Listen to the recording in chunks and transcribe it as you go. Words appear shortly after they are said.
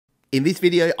In this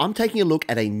video, I'm taking a look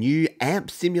at a new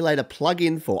amp simulator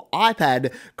plugin for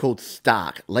iPad called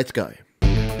Stark. Let's go.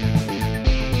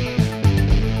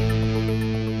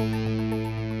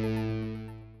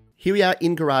 Here we are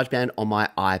in GarageBand on my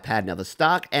iPad. Now, the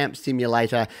Stark Amp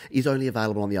Simulator is only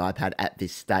available on the iPad at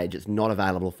this stage. It's not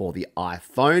available for the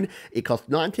iPhone. It costs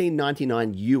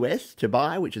 $19.99 US to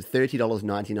buy, which is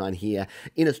 $30.99 here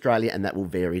in Australia, and that will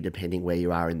vary depending where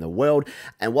you are in the world.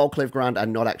 And while Klevgrand are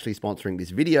not actually sponsoring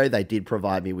this video, they did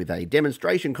provide me with a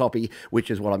demonstration copy, which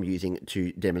is what I'm using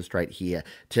to demonstrate here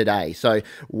today. So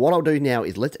what I'll do now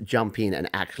is let's jump in and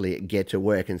actually get to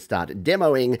work and start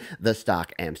demoing the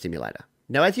Stark Amp Simulator.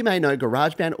 Now, as you may know,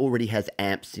 GarageBand already has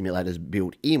amp simulators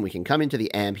built in. We can come into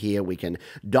the amp here, we can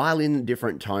dial in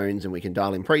different tones, and we can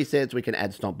dial in presets, we can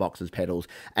add stomp boxes, pedals,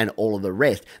 and all of the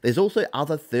rest. There's also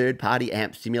other third-party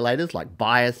amp simulators like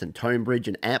Bias and Tone Bridge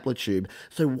and Amplitude.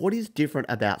 So what is different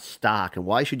about Stark, and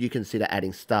why should you consider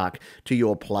adding Stark to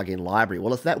your plugin library?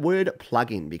 Well, it's that word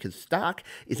plugin, because Stark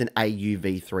is an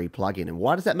AUV3 plugin. And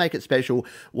why does that make it special?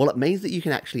 Well, it means that you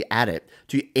can actually add it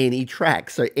to any track.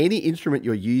 So any instrument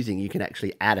you're using, you can actually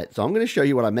add it. So I'm going to show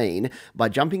you what I mean by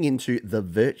jumping into the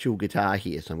virtual guitar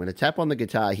here. So I'm going to tap on the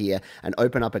guitar here and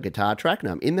open up a guitar track.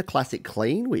 Now I'm in the classic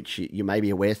clean, which you may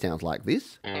be aware sounds like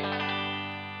this.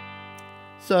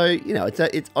 So, you know,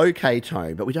 it's okay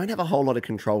tone, but we don't have a whole lot of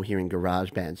control here in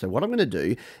GarageBand. So what I'm going to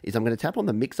do is I'm going to tap on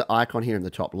the mixer icon here in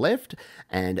the top left,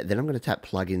 and then I'm going to tap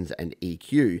plugins and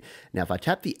EQ. Now, if I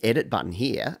tap the edit button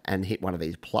here and hit one of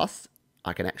these plus,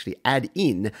 I can actually add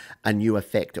in a new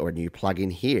effect or a new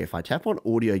plugin here. If I tap on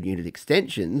audio unit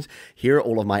extensions, here are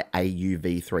all of my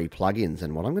AUV3 plugins.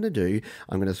 And what I'm going to do,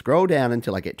 I'm going to scroll down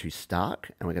until I get to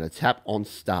Stark, and we're going to tap on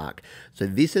Stark. So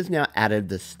this has now added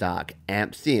the Stark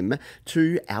Amp Sim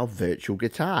to our virtual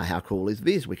guitar. How cool is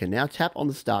this? We can now tap on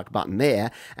the Stark button there,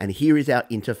 and here is our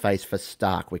interface for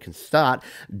Stark. We can start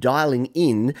dialing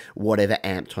in whatever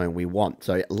amp tone we want.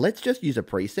 So let's just use a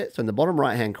preset. So in the bottom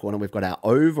right-hand corner, we've got our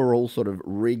overall sort of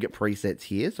rig presets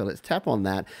here. So let's tap on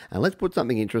that and let's put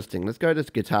something interesting. Let's go to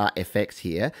guitar effects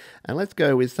here and let's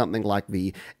go with something like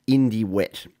the indie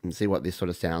wet and see what this sort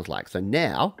of sounds like. So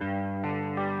now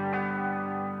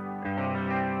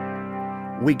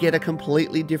we get a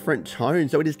completely different tone.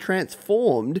 So it has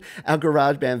transformed our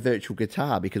GarageBand virtual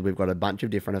guitar because we've got a bunch of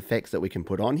different effects that we can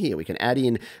put on here. We can add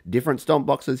in different stomp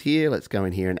boxes here. Let's go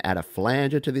in here and add a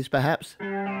flanger to this perhaps.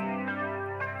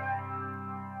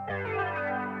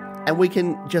 And we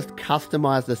can just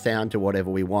customize the sound to whatever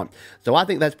we want. So I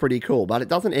think that's pretty cool, but it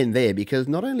doesn't end there because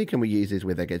not only can we use this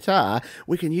with a guitar,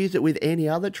 we can use it with any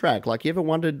other track. Like, you ever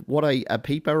wondered what a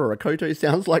pipa or a koto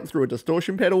sounds like through a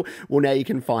distortion pedal? Well, now you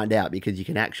can find out because you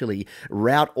can actually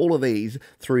route all of these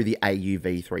through the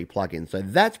AUV3 plugin. So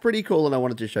that's pretty cool, and I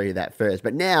wanted to show you that first.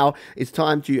 But now it's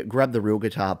time to grab the real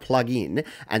guitar, plug in,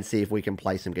 and see if we can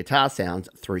play some guitar sounds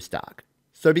through Stark.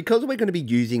 So because we're going to be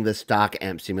using the Stark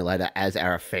Amp Simulator as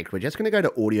our effect, we're just going to go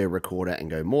to Audio Recorder and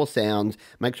go More Sounds,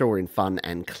 make sure we're in Fun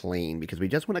and Clean, because we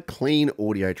just want a clean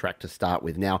audio track to start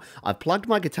with. Now, I've plugged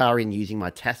my guitar in using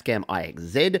my Tascam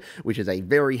IXZ, which is a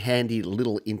very handy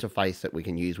little interface that we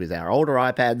can use with our older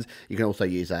iPads. You can also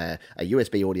use a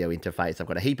USB audio interface. I've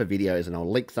got a heap of videos, and I'll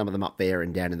link some of them up there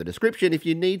and down in the description if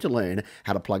you need to learn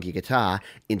how to plug your guitar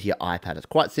into your iPad. It's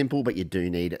quite simple, but you do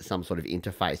need some sort of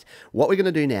interface. What we're going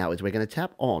to do now is we're going to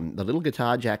tap on the little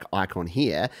guitar jack icon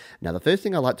here. Now, the first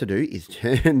thing I like to do is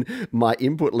turn my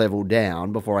input level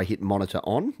down before I hit monitor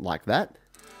on, like that,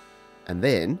 and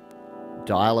then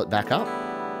dial it back up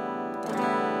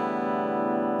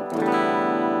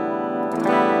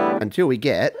until we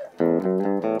get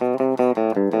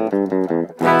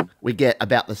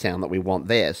about the sound that we want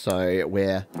there. So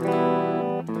we're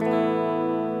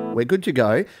good to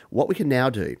go. What we can now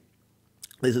do,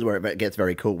 this is where it gets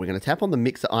very cool. We're going to tap on the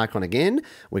mixer icon again.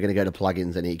 We're going to go to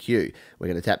plugins and EQ. We're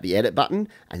going to tap the edit button,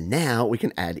 and now we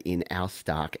can add in our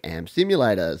Stark Amp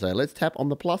Simulator. So let's tap on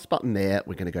the plus button there.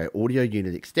 We're going to go audio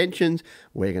unit extensions.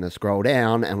 We're going to scroll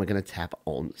down and we're going to tap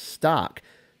on Stark.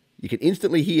 You can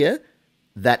instantly hear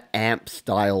that amp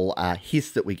style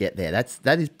hiss that we get there.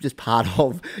 That is just part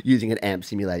of using an amp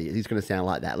simulator. It's going to sound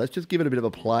like that. Let's just give it a bit of a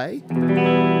play.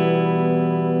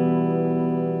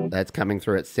 That's coming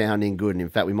through, it's sounding good, and in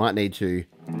fact we might need to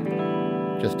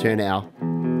just turn our...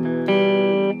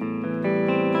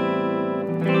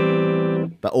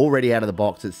 But already out of the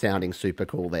box it's sounding super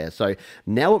cool there. So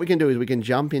now what we can do is we can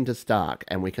jump into Stark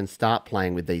and we can start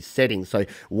playing with these settings. So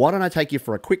why don't I take you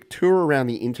for a quick tour around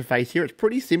the interface here. It's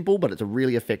pretty simple, but it's a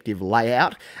really effective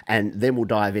layout, and then we'll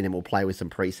dive in and we'll play with some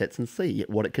presets and see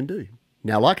what it can do.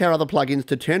 Now, like our other plugins,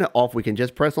 to turn it off, we can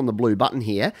just press on the blue button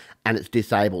here and it's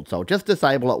disabled. So I'll just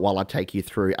disable it while I take you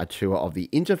through a tour of the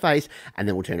interface and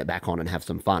then we'll turn it back on and have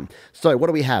some fun. So what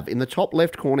do we have? In the top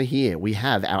left corner here, we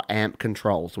have our amp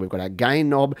control. So we've got our gain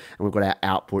knob and we've got our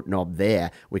output knob there.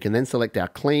 We can then select our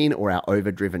clean or our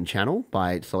overdriven channel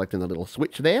by selecting the little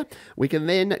switch there. We can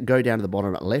then go down to the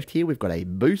bottom left here. We've got a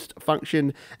boost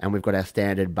function and we've got our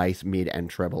standard bass, mid and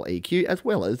treble EQ as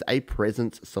well as a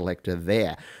presence selector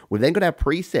there. We've then got our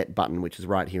preset button, which is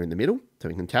right here in the middle. So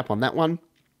we can tap on that one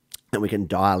and we can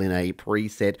dial in a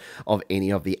preset of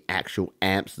any of the actual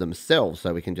amps themselves.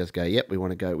 So we can just go, yep, we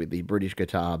want to go with the British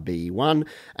Guitar B1,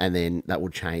 and then that will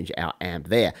change our amp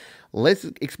there. Let's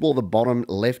explore the bottom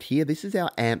left here. This is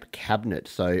our amp cabinet.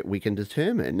 So we can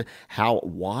determine how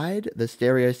wide the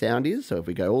stereo sound is. So if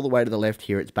we go all the way to the left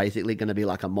here, it's basically going to be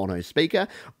like a mono speaker,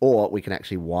 or we can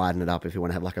actually widen it up if you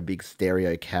want to have like a big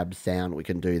stereo cab sound. We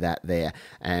can do that there.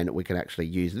 And we can actually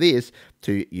use this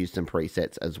to use some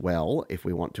presets as well if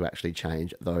we want to actually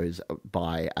change those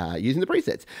by using the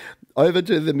presets. Over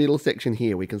to the middle section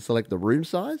here, we can select the room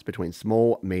size between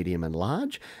small, medium and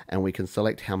large, and we can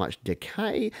select how much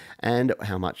decay and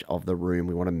how much of the room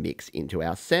we want to mix into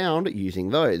our sound using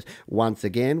those. Once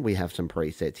again, we have some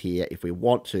presets here if we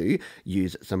want to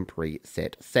use some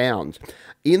preset sounds.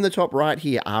 In the top right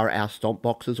here are our stomp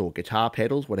boxes or guitar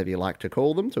pedals, whatever you like to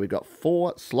call them. So we've got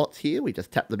 4 slots here. We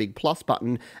just tap the big plus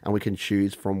button and we can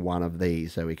choose from one of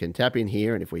these. So we can tap in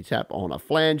here, and if we tap on a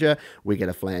flanger, we get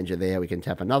a flanger there. We can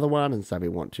tap another one, and so we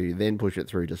want to then push it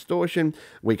through distortion,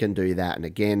 we can do that. And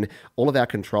again, all of our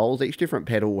controls, each different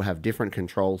pedal will have different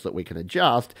controls that we can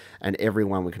adjust, and every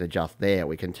one we can adjust there.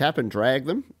 We can tap and drag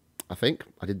them. I think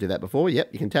I did do that before. Yep,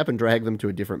 you can tap and drag them to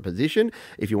a different position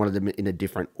if you wanted them in a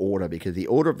different order, because the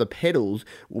order of the pedals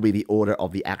will be the order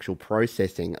of the actual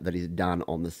processing that is done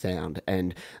on the sound.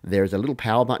 And there's a little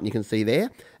power button you can see there.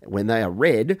 When they are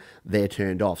red, they're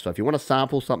turned off. So if you want to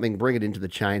sample something, bring it into the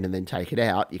chain and then take it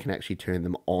out, you can actually turn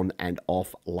them on and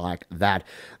off like that.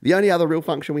 The only other real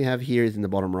function we have here is in the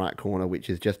bottom right corner,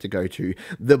 which is just to go to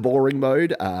the boring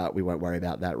mode. We won't worry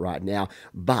about that right now.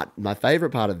 But my favorite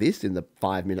part of this in the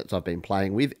 5 minutes I've been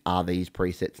playing with are these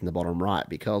presets in the bottom right,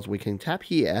 because we can tap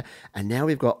here and now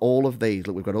we've got all of these.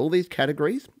 Look, we've got all these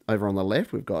categories over on the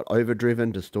left. We've got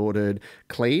overdriven, distorted,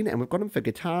 clean, and we've got them for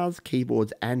guitars,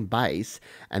 keyboards, and bass.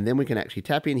 And then we can actually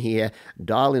tap in here,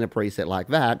 dial in a preset like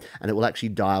that, and it will actually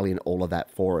dial in all of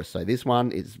that for us. So this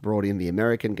one is brought in the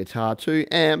American Guitar 2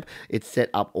 amp. It's set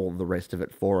up all the rest of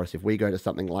it for us. If we go to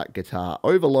something like Guitar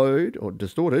Overload or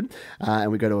Distorted,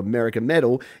 and we go to American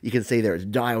Metal, you can see there it's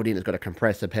dialed in. It's got a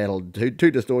compressor pedal, two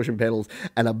distortion pedals,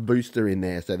 and a booster in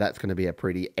there. So that's going to be a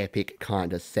pretty epic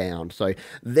kind of sound. So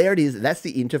there it is. That's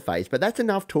the interface, but that's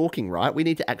enough talking, right? We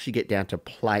need to actually get down to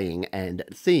playing and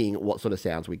seeing what sort of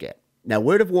sounds we get. Now,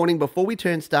 word of warning, before we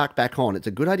turn Stark back on, it's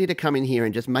a good idea to come in here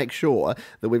and just make sure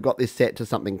that we've got this set to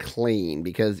something clean,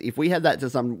 because if we had that to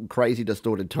some crazy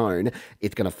distorted tone,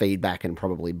 it's going to feed back and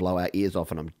probably blow our ears off,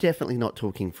 and I'm definitely not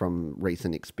talking from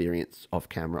recent experience off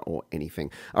camera or anything.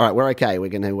 All right, we're okay. We're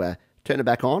going to turn it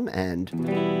back on, and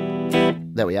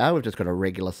there we are. We've just got a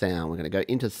regular sound. We're going to go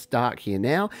into Stark here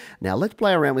now. Now, let's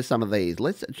play around with some of these.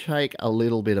 Let's take a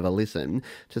little bit of a listen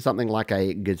to something like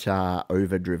a guitar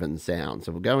overdriven sound.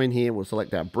 So we'll go in here, we'll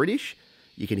select our British.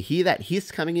 You can hear that hiss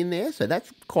coming in there, so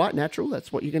that's quite natural.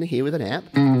 That's what you're going to hear with an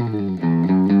amp.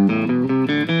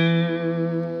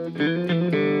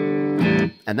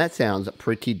 And that sounds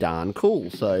pretty darn cool,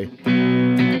 so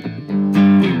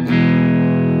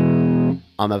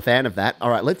I'm a fan of that. All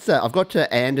right, let's. I've got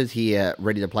Anders here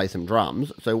ready to play some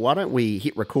drums. So why don't we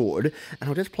hit record, and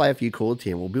I'll just play a few chords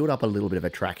here, and we'll build up a little bit of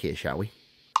a track here, shall we?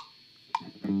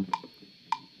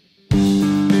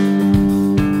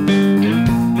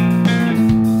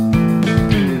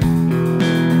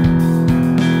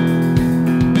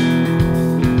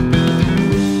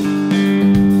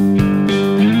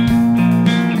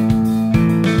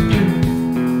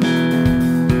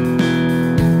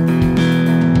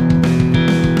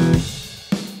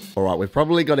 We've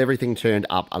probably got everything turned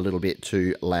up a little bit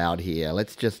too loud here.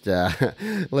 Let's just turn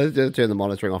the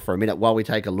monitoring off for a minute while we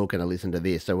take a look and a listen to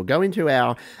this. So we'll go into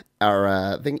our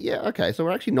thing. Yeah, okay, so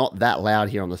we're actually not that loud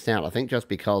here on the sound. I think just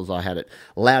because I had it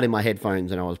loud in my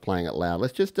headphones and I was playing it loud.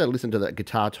 Let's just listen to the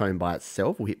guitar tone by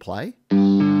itself. We'll hit play.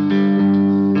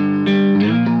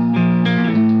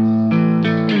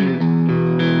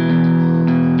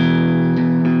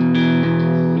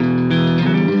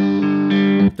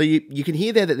 So you can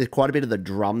hear there that there's quite a bit of the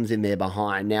drums in there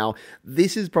behind. Now,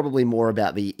 this is probably more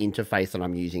about the interface that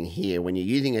I'm using here. When you're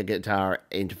using a guitar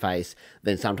interface,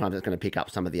 then sometimes it's going to pick up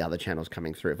some of the other channels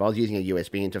coming through. If I was using a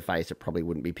USB interface, it probably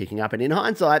wouldn't be picking up. And in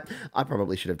hindsight, I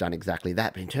probably should have done exactly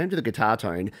that. But in terms of the guitar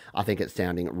tone, I think it's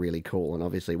sounding really cool. And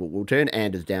obviously, we'll turn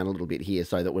Anders down a little bit here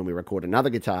so that when we record another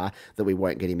guitar, that we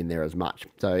won't get him in there as much.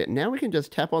 So now we can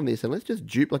just tap on this and let's just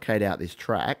duplicate out this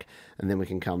track. And then we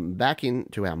can come back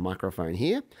into our microphone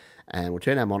here and we'll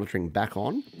turn our monitoring back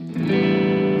on.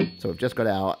 So we've just got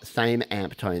our same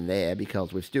amp tone there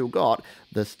because we've still got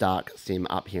the Stark Sim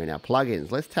up here in our plugins.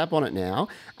 Let's tap on it now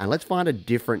and let's find a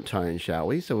different tone, shall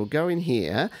we? So we'll go in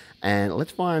here and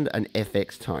let's find an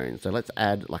FX tone. So let's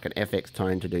add like an FX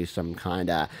tone to do some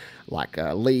kind of like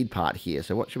a lead part here.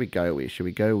 So what should we go with? Should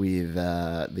we go with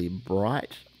the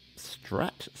Bright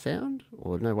Strat sound?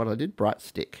 Or no, what I did? Bright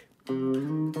Stick.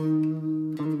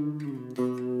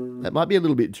 That might be a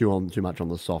little bit too much on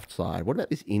the soft side. What about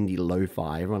this indie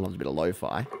lo-fi? Everyone loves a bit of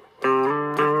lo-fi.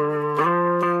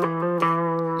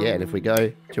 Yeah, and if we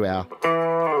go to our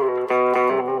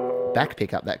back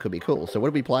pickup, that could be cool. So what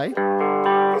do we play?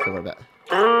 So what about...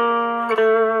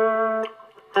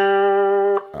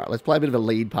 Alright, let's play a bit of a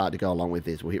lead part to go along with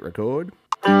this. We'll hit record.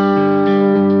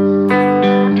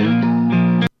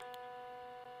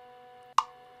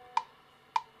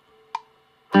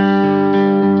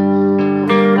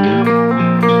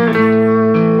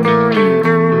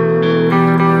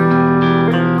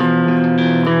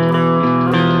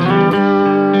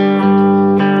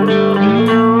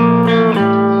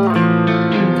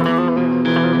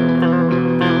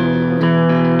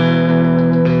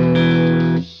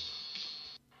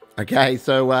 Okay,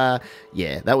 so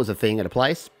yeah, that was a thing at a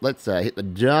place. Let's hit the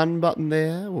done button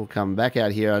there. We'll come back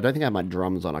out here. I don't think I have my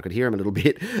drums on. I could hear them a little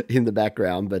bit in the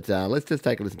background, but let's just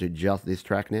take a listen to just this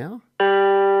track now.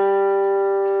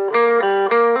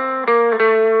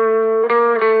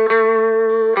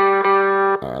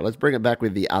 All right, let's bring it back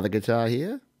with the other guitar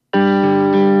here.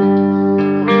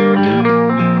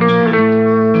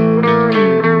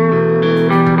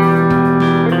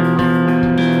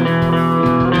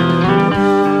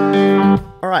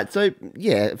 Alright, so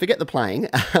yeah, forget the playing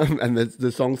and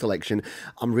the song selection.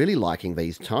 I'm really liking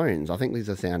these tones. I think these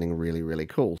are sounding really, really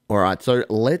cool. Alright, so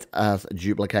let us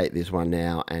duplicate this one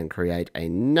now and create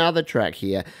another track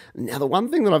here. Now, the one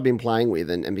thing that I've been playing with,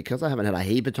 and because I haven't had a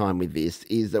heap of time with this,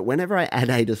 is that whenever I add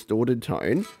a distorted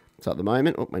tone, so at the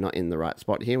moment, we're not in the right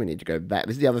spot here. We need to go back.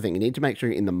 This is the other thing. You need to make sure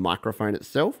you're in the microphone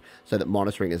itself so that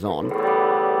monitoring is on,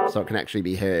 so it can actually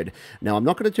be heard. Now, I'm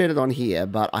not going to turn it on here,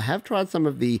 but I have tried some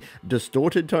of the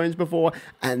distorted tones before,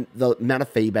 and the amount of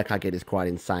feedback I get is quite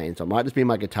insane. So it might just be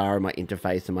my guitar and my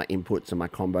interface and my inputs and my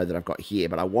combo that I've got here,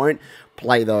 but I won't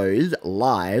play those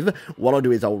live. What I'll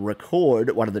do is I'll record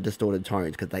one of the distorted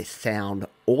tones because they sound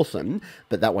awesome,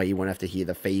 but that way you won't have to hear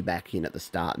the feedback in at the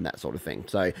start and that sort of thing.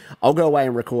 So I'll go away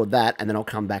and record that, and then I'll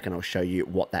come back and I'll show you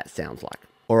what that sounds like.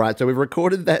 Alright, so we've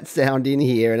recorded that sound in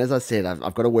here, and as I said,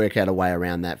 I've got to work out a way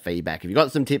around that feedback. If you've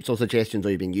got some tips or suggestions, or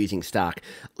you've been using Stark,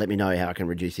 let me know how I can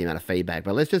reduce the amount of feedback.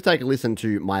 But let's just take a listen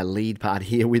to my lead part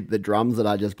here with the drums that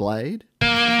I just played.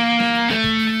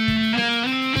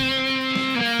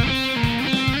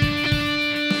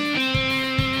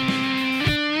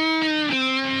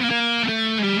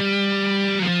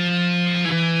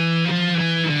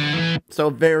 So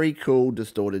a very cool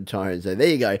distorted tone. So there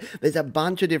you go. There's a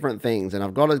bunch of different things, and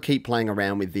I've got to keep playing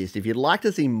around with this. If you'd like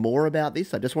to see more about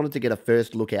this, I just wanted to get a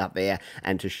first look out there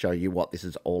and to show you what this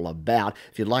is all about.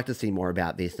 If you'd like to see more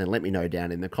about this, then let me know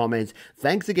down in the comments.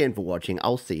 Thanks again for watching.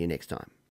 I'll see you next time.